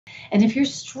And if you're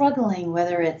struggling,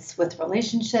 whether it's with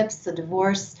relationships, the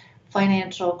divorce,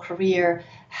 financial, career,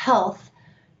 health,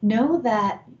 know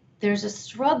that there's a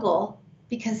struggle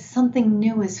because something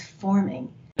new is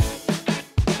forming.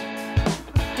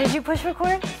 Did you push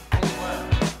record?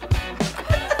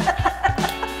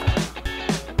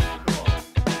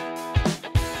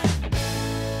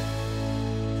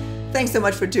 Thanks so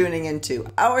much for tuning into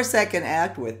our second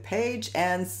act with Paige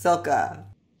and Silka.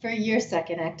 For your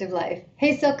second act of life.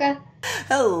 Hey, Silka.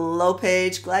 Hello,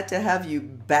 Paige. Glad to have you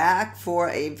back for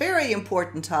a very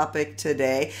important topic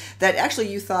today. That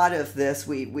actually you thought of this.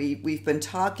 We've been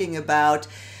talking about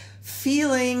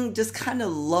feeling just kind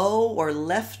of low or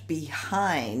left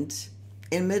behind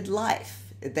in midlife.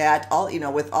 That all,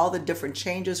 with all the different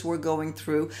changes we're going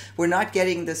through, we're not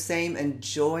getting the same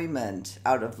enjoyment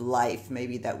out of life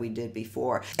maybe that we did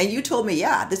before. And you told me,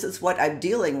 yeah, this is what I'm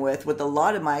dealing with a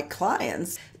lot of my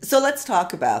clients. So let's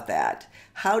talk about that.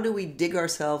 How do we dig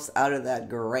ourselves out of that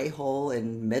gray hole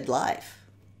in midlife?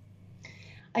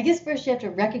 I guess first you have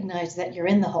to recognize that you're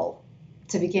in the hole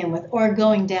to begin with, or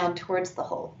going down towards the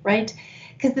hole, right?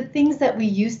 Because the things that we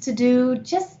used to do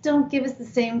just don't give us the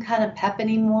same kind of pep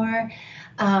anymore.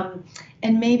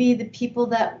 And maybe the people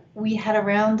that we had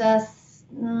around us,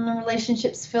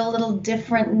 relationships feel a little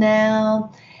different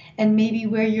now. And maybe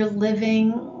where you're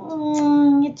living,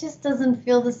 it just doesn't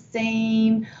feel the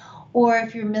same. Or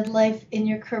if you're midlife in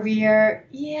your career,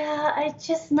 I'm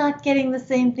just not getting the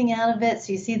same thing out of it.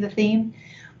 So you see the theme?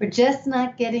 We're just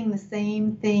not getting the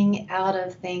same thing out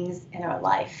of things in our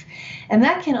life. And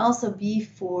that can also be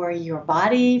for your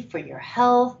body, for your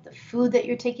health, the food that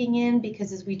you're taking in,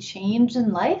 because as we change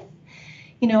in life,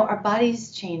 our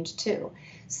bodies change too.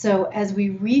 So as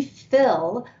we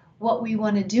refill what we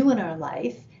want to do in our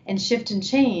life and shift and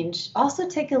change, also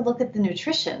take a look at the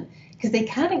nutrition, because they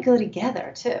kind of go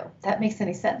together too. If that makes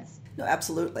any sense. No,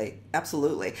 absolutely.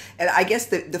 Absolutely. And I guess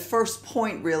the first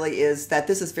point really is that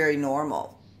this is very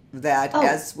normal. That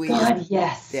as we... God,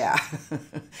 yes. Yeah.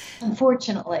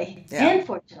 Unfortunately. Yeah. And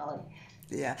fortunately.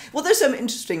 Yeah. Well, there's some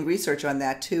interesting research on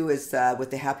that too, is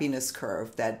with the happiness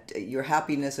curve, that your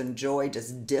happiness and joy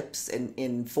just dips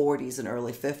in 40s and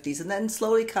early 50s and then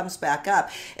slowly comes back up.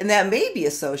 And that may be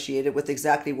associated with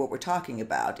exactly what we're talking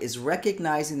about, is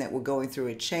recognizing that we're going through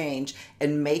a change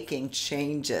and making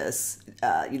changes,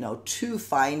 to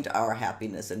find our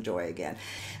happiness and joy again.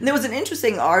 And there was an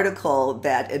interesting article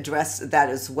that addressed that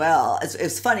as well.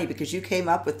 It's funny because you came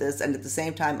up with this, and at the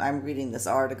same time I'm reading this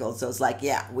article. So it's like,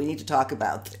 yeah, we need to talk about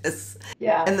this.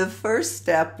 Yeah. And the first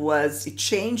step was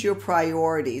change your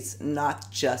priorities,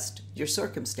 not just your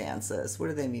circumstances. What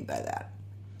do they mean by that?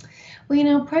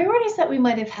 Well, priorities that we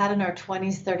might have had in our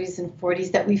 20s, 30s, and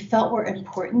 40s that we felt were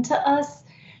important to us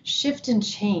shift and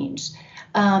change.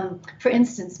 For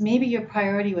instance, maybe your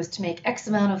priority was to make X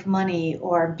amount of money,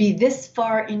 or be this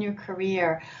far in your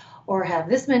career, or have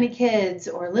this many kids,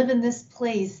 or live in this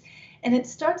place. And it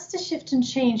starts to shift and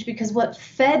change because what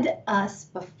fed us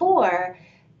before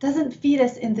doesn't feed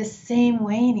us in the same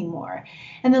way anymore.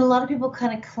 And then a lot of people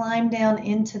kind of climb down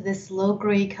into this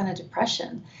low-grade kind of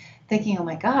depression, thinking, oh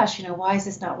my gosh, why is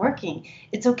this not working?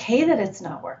 It's okay that it's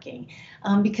not working,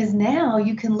 because now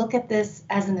you can look at this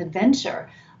as an adventure.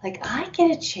 Like, I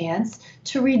get a chance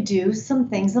to redo some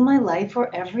things in my life, or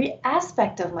every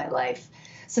aspect of my life.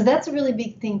 So that's a really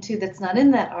big thing too that's not in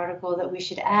that article that we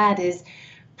should add, is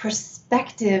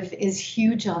perspective is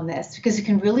huge on this, because it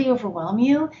can really overwhelm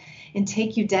you and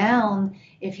take you down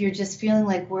if you're just feeling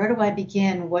like, where do I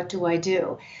begin? What do I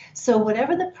do? So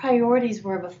whatever the priorities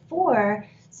were before,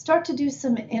 start to do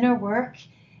some inner work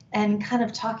and kind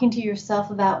of talking to yourself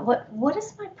about what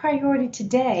is my priority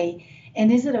today?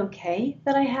 And is it okay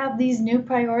that I have these new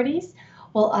priorities?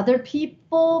 Will other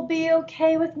people be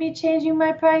okay with me changing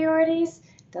my priorities?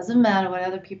 Doesn't matter what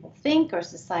other people think or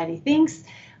society thinks.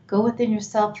 Go within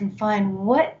yourself and find,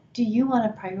 what do you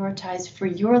want to prioritize for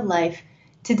your life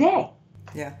today?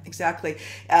 Yeah, exactly.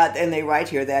 And they write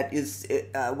here that is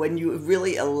when you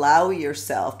really allow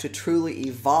yourself to truly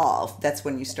evolve, that's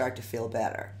when you start to feel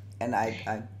better. And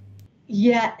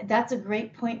Yeah, that's a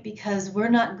great point, because we're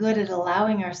not good at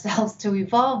allowing ourselves to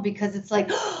evolve, because it's like,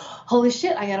 holy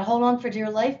shit, I got to hold on for dear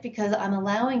life because I'm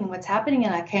allowing what's happening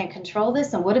and I can't control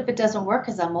this. And what if it doesn't work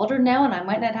because I'm older now and I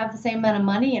might not have the same amount of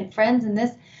money and friends and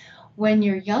this? When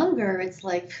you're younger, it's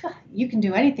like, you can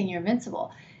do anything, you're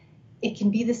invincible. It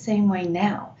can be the same way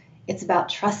now. It's about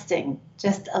trusting,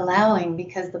 just allowing,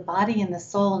 because the body and the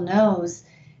soul knows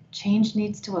change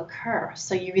needs to occur.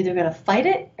 So you're either going to fight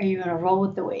it or you're going to roll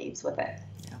with the waves with it.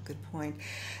 Yeah, good point.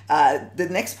 The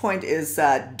next point is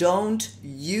don't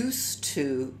used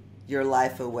to your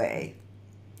life away.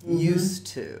 Mm-hmm. Used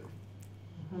to.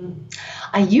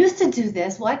 I used to do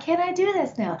this. Why can't I do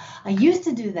this now? I used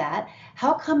to do that.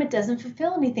 How come it doesn't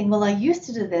fulfill anything? Well, I used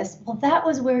to do this. Well, that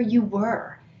was where you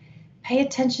were. Pay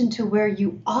attention to where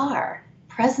you are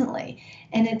presently.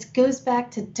 And it goes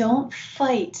back to don't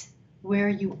fight where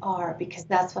you are, because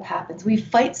that's what happens. We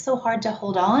fight so hard to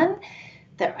hold on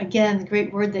that, again, the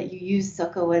great word that you used,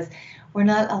 Soko, was we're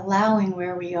not allowing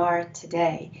where we are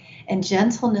today. And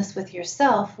gentleness with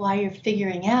yourself while you're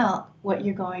figuring out what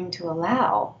you're going to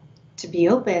allow to be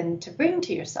open to bring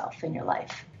to yourself in your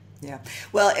life. Yeah.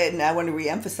 Well, and I want to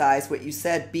reemphasize what you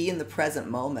said, be in the present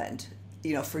moment.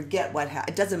 Forget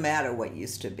it doesn't matter what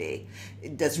used to be.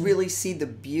 It does really see the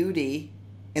beauty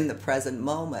in the present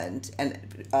moment, and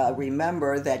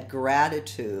remember that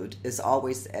gratitude is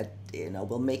always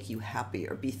will make you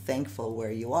happier. Be thankful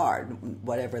where you are,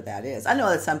 whatever that is. I know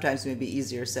that sometimes may be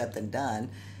easier said than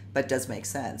done, but it does make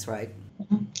sense, right?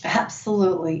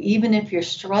 Absolutely. Even if you're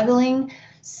struggling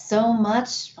so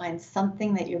much, find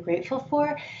something that you're grateful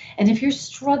for. And if you're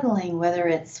struggling, whether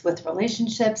it's with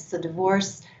relationships, the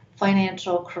divorce,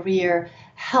 financial, career,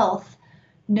 health,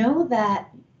 know that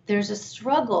there's a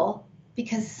struggle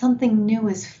because something new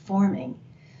is forming.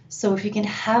 So if you can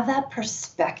have that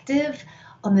perspective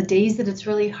on the days that it's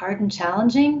really hard and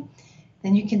challenging,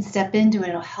 then you can step into it.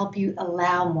 It'll help you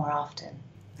allow more often.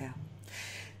 Yeah.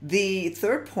 The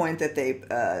third point that they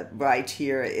write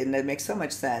here, and that makes so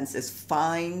much sense, is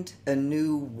find a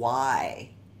new why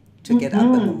to get up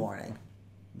in the morning.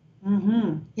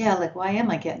 Yeah, like, why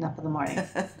am I getting up in the morning?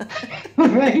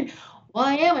 Right?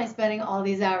 Why am I spending all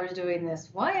these hours doing this?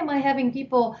 Why am I having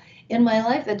people in my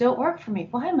life that don't work for me?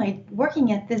 Why am I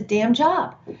working at this damn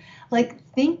job? Like,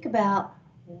 think about,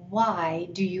 why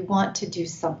do you want to do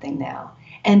something now?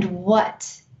 And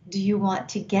what do you want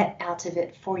to get out of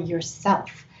it for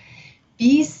yourself?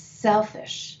 Be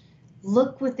selfish.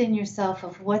 Look within yourself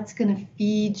of what's going to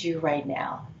feed you right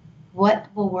now. What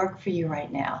will work for you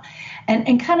right now?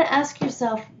 And kind of ask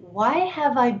yourself, why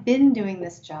have I been doing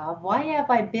this job? Why have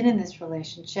I been in this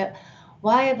relationship?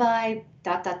 Why have I ...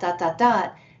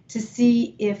 to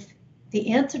see if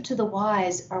the answer to the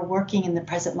whys are working in the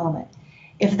present moment.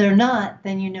 If they're not,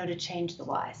 then you know to change the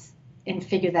whys and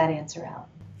figure that answer out.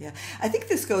 Yeah, I think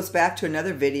this goes back to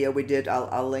another video we did.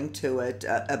 I'll link to it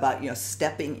about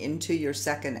stepping into your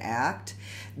second act.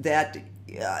 That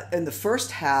in the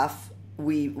first half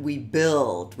we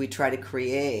build, we try to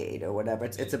create or whatever.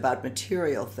 It's about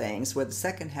material things. Where the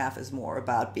second half is more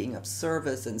about being of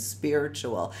service and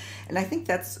spiritual. And I think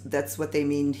that's what they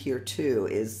mean here too.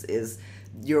 Is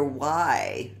your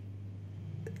why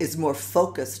is more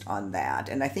focused on that.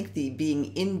 And I think the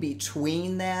being in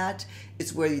between that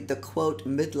is where the quote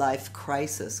midlife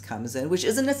crisis comes in, which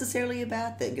isn't necessarily a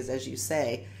bad thing, because as you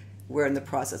say, we're in the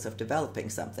process of developing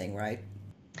something, right?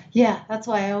 Yeah, that's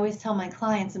why I always tell my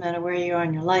clients, no matter where you are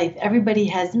in your life, everybody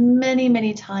has many,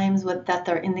 many times that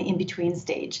they're in the in-between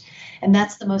stage. And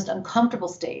that's the most uncomfortable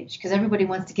stage, because everybody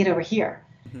wants to get over here.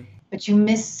 But you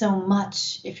miss so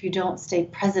much if you don't stay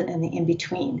present in the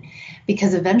in-between.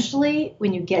 Because eventually,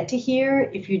 when you get to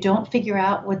here, if you don't figure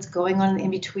out what's going on in the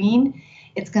in-between,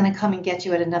 it's going to come and get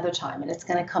you at another time. And it's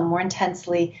going to come more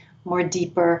intensely, more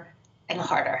deeper, and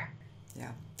harder.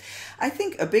 Yeah. I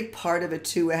think a big part of it,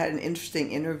 too, I had an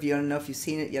interesting interview, I don't know if you've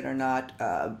seen it yet or not,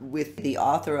 with the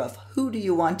author of Who Do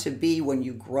You Want to Be When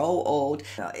You Grow Old?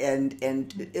 And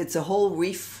it's a whole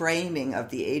reframing of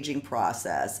the aging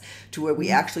process to where we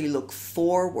actually look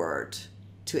forward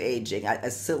to aging,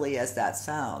 as silly as that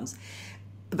sounds.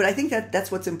 But I think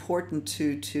that's what's important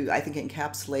to I think,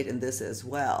 encapsulate in this as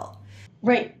well.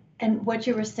 Right. And what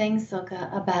you were saying,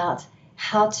 Silka, about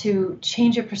how to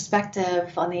change your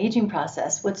perspective on the aging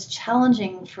process. What's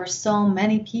challenging for so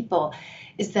many people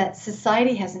is that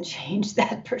society hasn't changed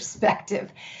that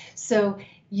perspective. So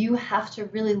you have to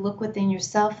really look within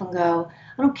yourself and go,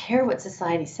 I don't care what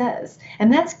society says.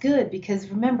 And that's good, because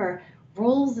remember,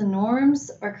 rules and norms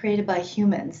are created by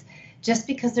humans. Just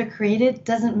because they're created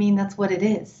doesn't mean that's what it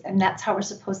is. And that's how we're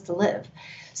supposed to live.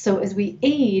 So as we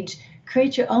age,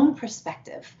 create your own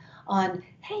perspective on,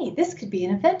 hey, this could be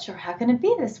an adventure. How can it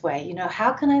be this way?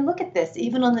 How can I look at this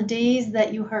even on the days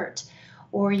that you hurt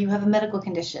or you have a medical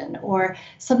condition or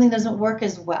something doesn't work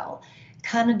as well?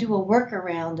 Kind of do a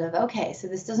workaround of, okay, so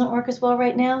this doesn't work as well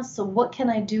right now. So what can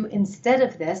I do instead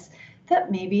of this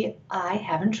that maybe I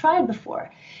haven't tried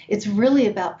before? It's really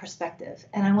about perspective.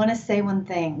 And I want to say one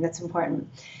thing that's important.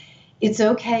 It's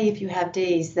okay if you have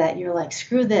days that you're like,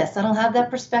 screw this. I don't have that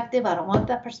perspective. I don't want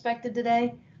that perspective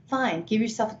today. Fine, give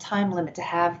yourself a time limit to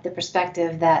have the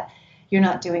perspective that you're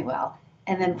not doing well,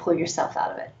 and then pull yourself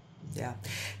out of it. Yeah.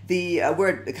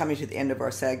 We're coming to the end of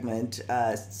our segment.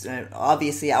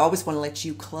 Obviously, I always want to let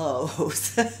you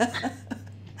close.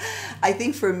 I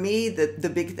think for me,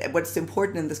 what's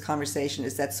important in this conversation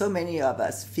is that so many of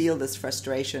us feel this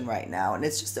frustration right now. And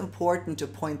it's just important to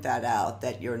point that out,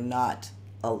 that you're not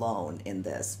alone in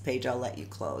this. Paige, I'll let you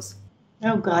close.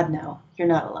 Oh, God, no, you're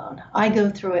not alone. I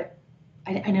go through it.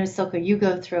 I know, Silke, you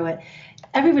go through it.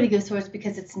 Everybody goes through it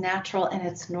because it's natural and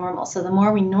it's normal. So the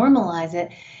more we normalize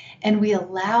it and we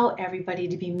allow everybody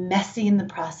to be messy in the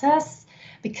process,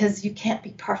 because you can't be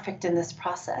perfect in this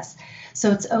process. So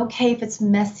it's okay if it's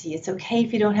messy. It's okay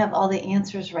if you don't have all the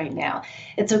answers right now.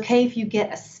 It's okay if you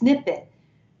get a snippet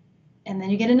and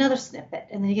then you get another snippet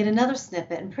and then you get another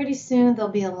snippet. And pretty soon there'll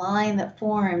be a line that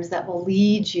forms that will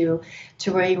lead you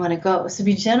to where you want to go. So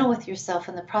be gentle with yourself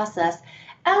in the process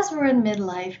as we're in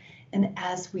midlife and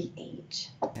as we age.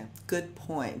 Yeah, good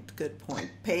point. Good point.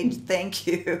 Paige, thank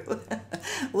you.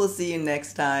 We'll see you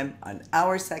next time on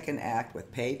Our Second Act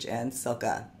with Paige and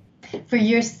Silke. For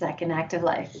your second act of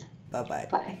life. Bye-bye.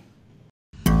 Bye.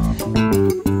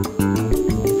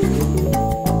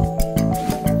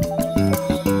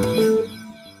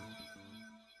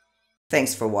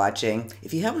 Thanks for watching.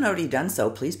 If you haven't already done so,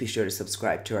 please be sure to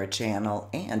subscribe to our channel.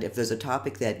 And if there's a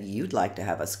topic that you'd like to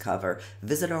have us cover,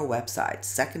 visit our website,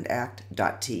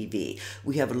 secondact.tv.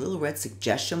 We have a little red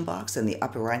suggestion box in the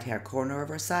upper right-hand corner of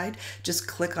our site. Just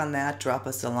click on that, drop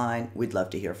us a line. We'd love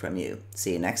to hear from you.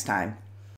 See you next time.